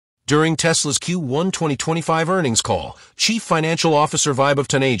During Tesla's Q1 2025 earnings call, Chief Financial Officer Vaibhav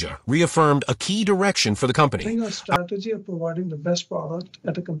Taneja reaffirmed a key direction for the company. I think our strategy of providing the best product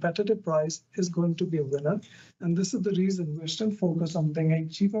at a competitive price is going to be a winner, and this is the reason we're still focused on bringing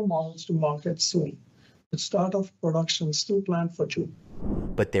cheaper models to market soon. The start of production is still planned for June.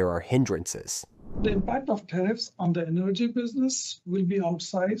 But there are hindrances. The impact of tariffs on the energy business will be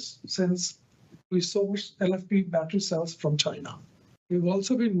outsized since we source LFP battery cells from China. We've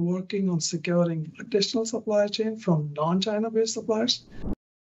also been working on securing additional supply chain from non-China based suppliers.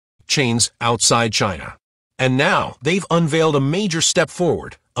 Chains outside China. And now they've unveiled a major step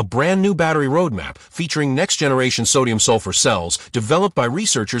forward, a brand new battery roadmap featuring next-generation sodium-sulfur cells developed by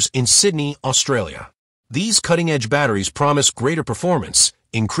researchers in Sydney, Australia. These cutting-edge batteries promise greater performance,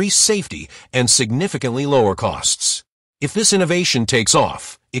 increased safety, and significantly lower costs. If this innovation takes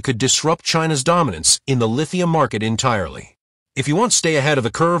off, it could disrupt China's dominance in the lithium market entirely. If you want to stay ahead of the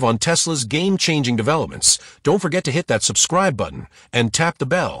curve on Tesla's game-changing developments, don't forget to hit that subscribe button and tap the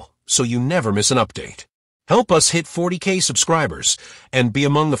bell so you never miss an update. Help us hit 40K subscribers and be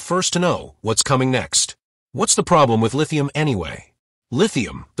among the first to know what's coming next. What's the problem with lithium anyway?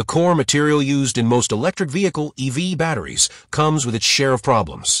 Lithium, the core material used in most electric vehicle EV batteries, comes with its share of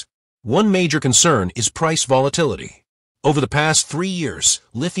problems. One major concern is price volatility. Over the past 3 years,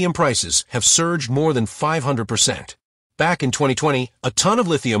 lithium prices have surged more than 500%. Back in 2020, a ton of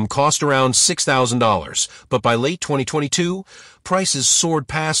lithium cost around $6,000, but by late 2022, prices soared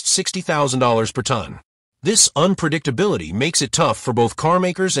past $60,000 per ton. This unpredictability makes it tough for both car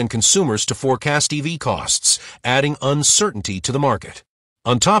makers and consumers to forecast EV costs, adding uncertainty to the market.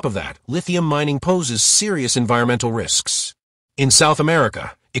 On top of that, lithium mining poses serious environmental risks. In South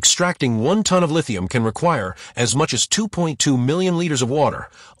America, extracting 1 ton of lithium can require as much as 2.2 million liters of water,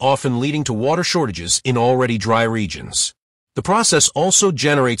 often leading to water shortages in already dry regions. The process also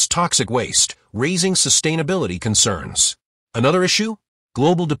generates toxic waste, raising sustainability concerns. Another issue?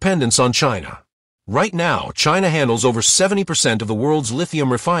 Global dependence on China. Right now, China handles over 70% of the world's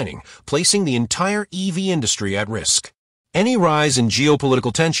lithium refining, placing the entire EV industry at risk. Any rise in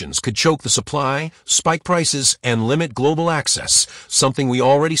geopolitical tensions could choke the supply, spike prices, and limit global access, something we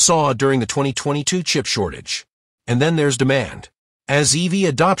already saw during the 2022 chip shortage. And then there's demand. As EV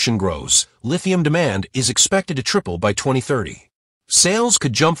adoption grows, lithium demand is expected to triple by 2030. Sales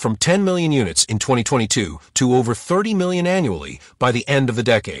could jump from 10 million units in 2022 to over 30 million annually by the end of the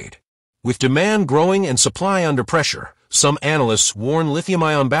decade. With demand growing and supply under pressure, some analysts warn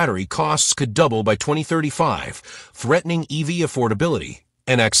lithium-ion battery costs could double by 2035, threatening EV affordability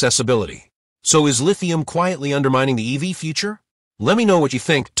and accessibility. So is lithium quietly undermining the EV future? Let me know what you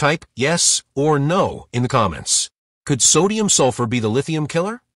think. Type yes or no in the comments. Could sodium-sulfur be the lithium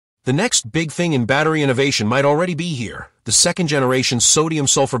killer? The next big thing in battery innovation might already be here, the second-generation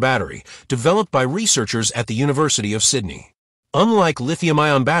sodium-sulfur battery, developed by researchers at the University of Sydney. Unlike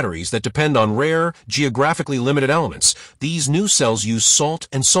lithium-ion batteries that depend on rare, geographically limited elements, these new cells use salt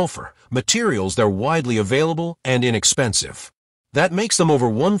and sulfur, materials that are widely available and inexpensive. That makes them over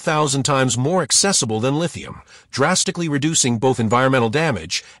 1,000 times more accessible than lithium, drastically reducing both environmental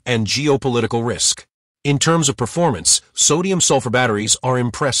damage and geopolitical risk. In terms of performance, sodium-sulfur batteries are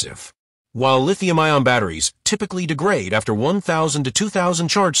impressive. While lithium-ion batteries typically degrade after 1,000 to 2,000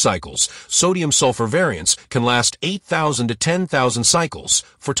 charge cycles, sodium-sulfur variants can last 8,000 to 10,000 cycles,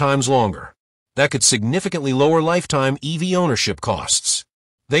 4 times longer. That could significantly lower lifetime EV ownership costs.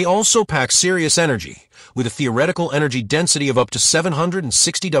 They also pack serious energy. With a theoretical energy density of up to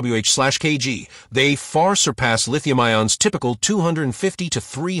 760 Wh/kg, they far surpass lithium-ion's typical 250 to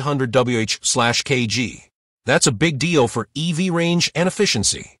 300 Wh/kg. That's a big deal for EV range and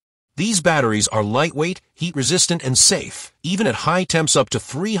efficiency. These batteries are lightweight, heat-resistant, and safe, even at high temps up to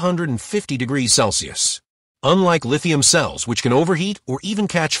 350 degrees Celsius. Unlike lithium cells, which can overheat or even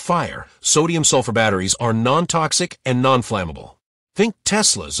catch fire, sodium-sulfur batteries are non-toxic and non-flammable. Think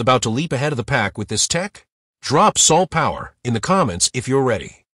Tesla's about to leap ahead of the pack with this tech? Drop Salt Power in the comments if you're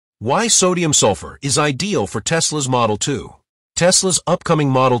ready. Why sodium-sulfur is ideal for Tesla's Model 2. Tesla's upcoming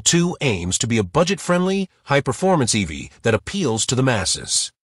Model 2 aims to be a budget-friendly, high-performance EV that appeals to the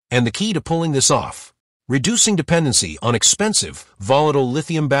masses. And the key to pulling this off? Reducing dependency on expensive, volatile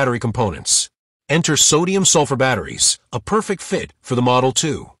lithium battery components. Enter sodium-sulfur batteries, a perfect fit for the Model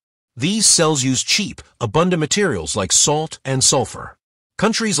 2. These cells use cheap, abundant materials like salt and sulfur.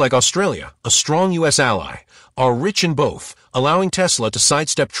 Countries like Australia, a strong U.S. ally, are rich in both, allowing Tesla to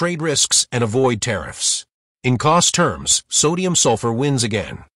sidestep trade risks and avoid tariffs. In cost terms, sodium-sulfur wins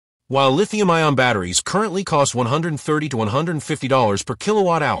again. While lithium-ion batteries currently cost $130 to $150 per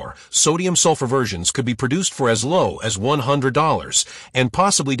kilowatt-hour, sodium-sulfur versions could be produced for as low as $100 and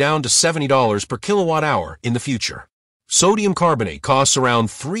possibly down to $70 per kilowatt-hour in the future. Sodium carbonate costs around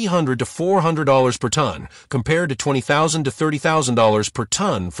 $300 to $400 per ton, compared to $20,000 to $30,000 per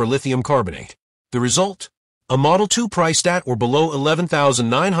ton for lithium carbonate. The result? A Model 2 priced at or below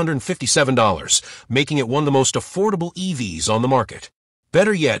 $11,957, making it one of the most affordable EVs on the market.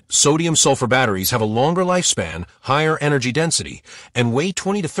 Better yet, sodium-sulfur batteries have a longer lifespan, higher energy density, and weigh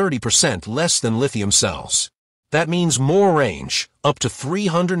 20 to 30% less than lithium cells. That means more range, up to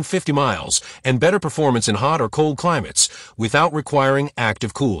 350 miles, and better performance in hot or cold climates without requiring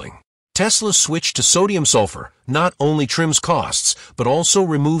active cooling. Tesla's switch to sodium-sulfur not only trims costs, but also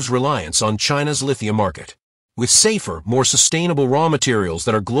removes reliance on China's lithium market. With safer, more sustainable raw materials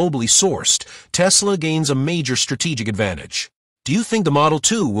that are globally sourced, Tesla gains a major strategic advantage. Do you think the Model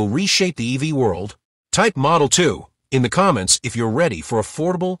 2 will reshape the EV world? Type Model 2 in the comments if you're ready for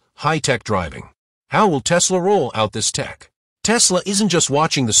affordable, high-tech driving. How will Tesla roll out this tech? Tesla isn't just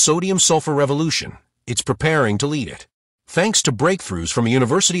watching the sodium-sulfur revolution, it's preparing to lead it. Thanks to breakthroughs from the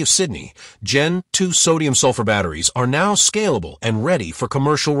University of Sydney, Gen 2 sodium-sulfur batteries are now scalable and ready for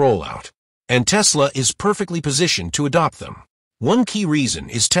commercial rollout. And Tesla is perfectly positioned to adopt them. One key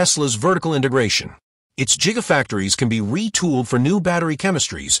reason is Tesla's vertical integration. Its gigafactories can be retooled for new battery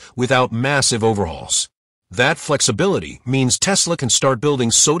chemistries without massive overhauls. That flexibility means Tesla can start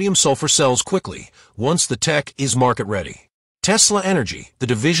building sodium-sulfur cells quickly once the tech is market-ready. Tesla Energy, the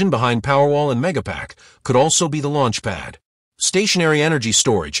division behind Powerwall and Megapack, could also be the launch pad. Stationary energy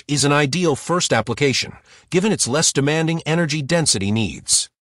storage is an ideal first application, given its less demanding energy density needs.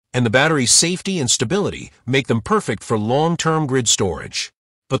 And the battery's safety and stability make them perfect for long-term grid storage.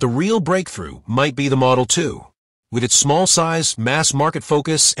 But the real breakthrough might be the Model 2. With its small size, mass market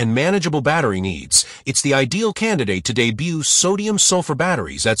focus, and manageable battery needs, it's the ideal candidate to debut sodium-sulfur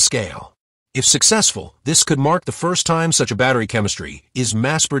batteries at scale. If successful, this could mark the first time such a battery chemistry is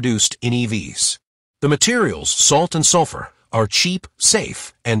mass-produced in EVs. The materials, salt and sulfur, are cheap,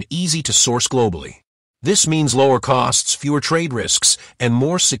 safe, and easy to source globally. This means lower costs, fewer trade risks, and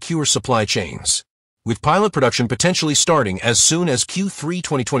more secure supply chains. With pilot production potentially starting as soon as Q3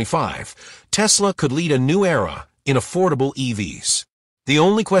 2025, Tesla could lead a new era in affordable EVs. The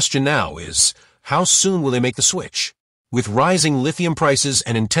only question now is, how soon will they make the switch? With rising lithium prices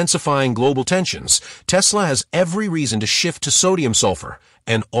and intensifying global tensions, Tesla has every reason to shift to sodium-sulfur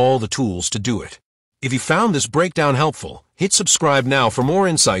and all the tools to do it. If you found this breakdown helpful, hit subscribe now for more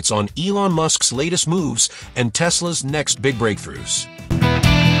insights on Elon Musk's latest moves and Tesla's next big breakthroughs.